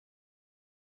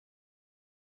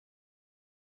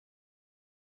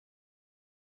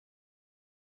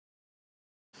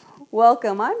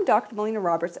Welcome, I'm Dr. Melina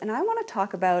Roberts, and I want to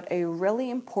talk about a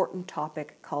really important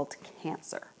topic called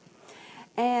cancer.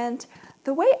 And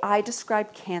the way I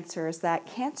describe cancer is that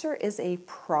cancer is a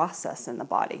process in the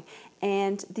body,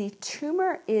 and the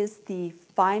tumor is the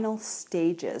final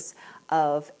stages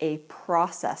of a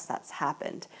process that's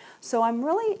happened. So I'm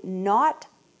really not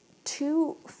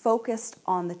too focused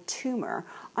on the tumor.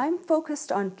 I'm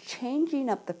focused on changing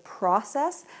up the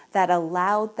process that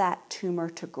allowed that tumor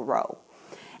to grow.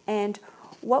 And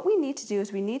what we need to do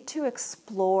is we need to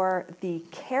explore the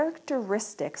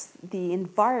characteristics, the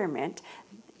environment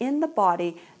in the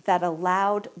body that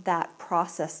allowed that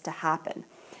process to happen.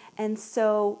 And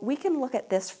so we can look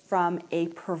at this from a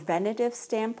preventative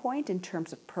standpoint in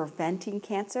terms of preventing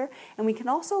cancer, and we can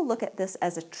also look at this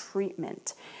as a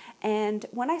treatment. And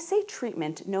when I say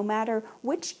treatment, no matter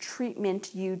which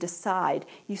treatment you decide,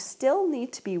 you still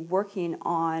need to be working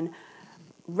on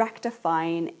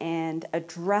rectifying and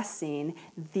addressing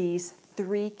these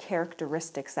three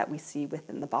characteristics that we see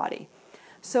within the body.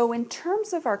 So in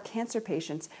terms of our cancer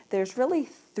patients, there's really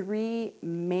three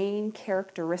main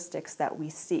characteristics that we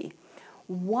see.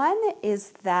 One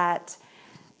is that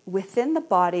within the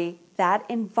body, that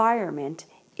environment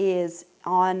is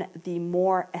on the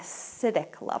more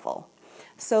acidic level.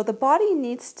 So the body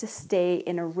needs to stay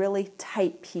in a really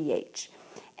tight pH.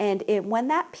 And when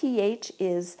that pH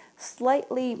is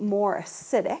slightly more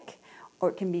acidic, or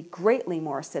it can be greatly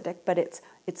more acidic, but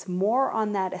it's more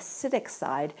on that acidic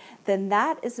side, then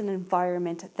that is an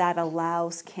environment that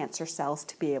allows cancer cells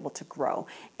to be able to grow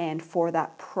and for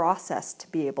that process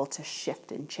to be able to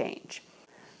shift and change.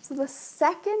 So the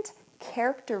second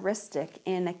characteristic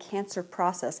in a cancer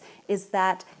process is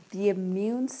that the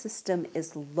immune system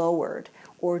is lowered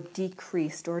or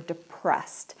decreased or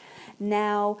depressed.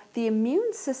 Now, the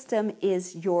immune system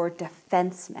is your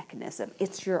defense mechanism.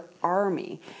 It's your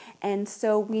army. And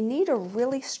so we need a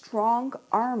really strong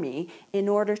army in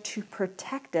order to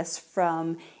protect us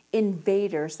from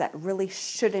invaders that really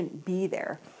shouldn't be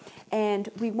there. And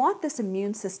we want this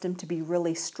immune system to be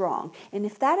really strong. And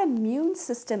if that immune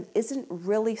system isn't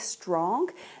really strong,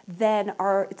 then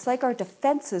it's like our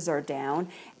defenses are down,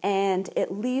 and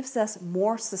it leaves us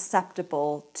more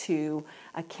susceptible to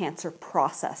a cancer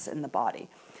process in the body.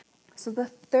 So the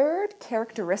third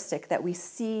characteristic that we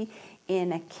see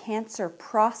in a cancer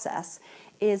process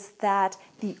is that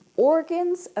the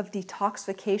organs of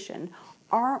detoxification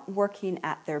aren't working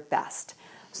at their best.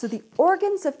 So the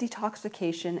organs of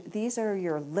detoxification, these are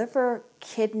your liver,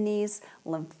 kidneys,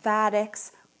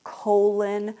 lymphatics,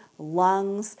 colon,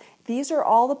 lungs. These are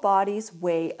all the body's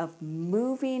way of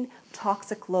moving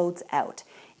toxic loads out.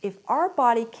 If our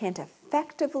body can't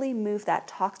effectively move that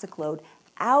toxic load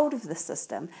out of the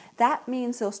system, that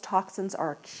means those toxins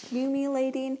are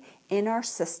accumulating in our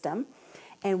system.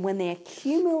 And when they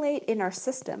accumulate in our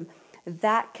system,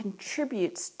 that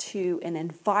contributes to an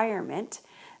environment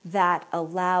that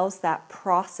allows that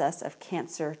process of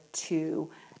cancer to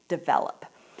develop.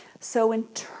 So in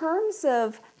terms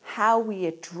of how we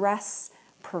address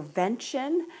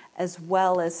prevention as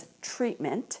well as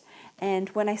treatment, and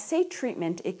when I say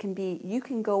treatment, it can be, you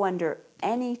can go under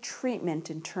any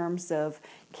treatment in terms of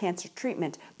cancer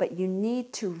treatment, but you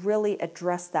need to really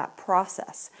address that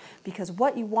process, because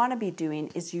what you want to be doing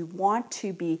is you want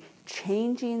to be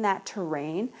changing that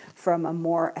terrain from a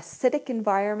more acidic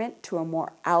environment to a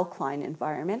more alkaline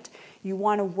environment. You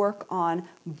want to work on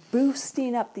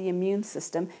boosting up the immune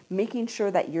system, making sure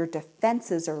that your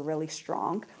defenses are really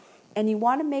strong, and you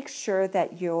want to make sure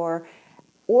that your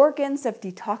organs of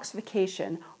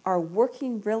detoxification are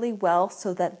working really well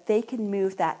so that they can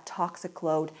move that toxic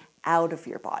load out of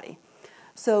your body.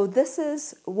 So this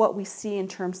is what we see in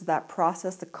terms of that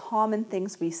process, the common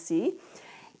things we see.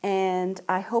 And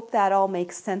I hope that all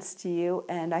makes sense to you.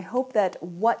 And I hope that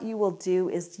what you will do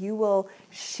is you will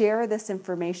share this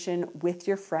information with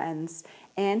your friends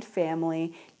and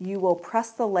family. You will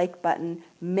press the like button,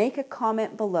 make a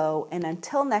comment below, and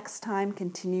until next time,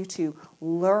 continue to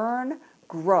learn,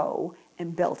 grow,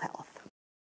 and build health.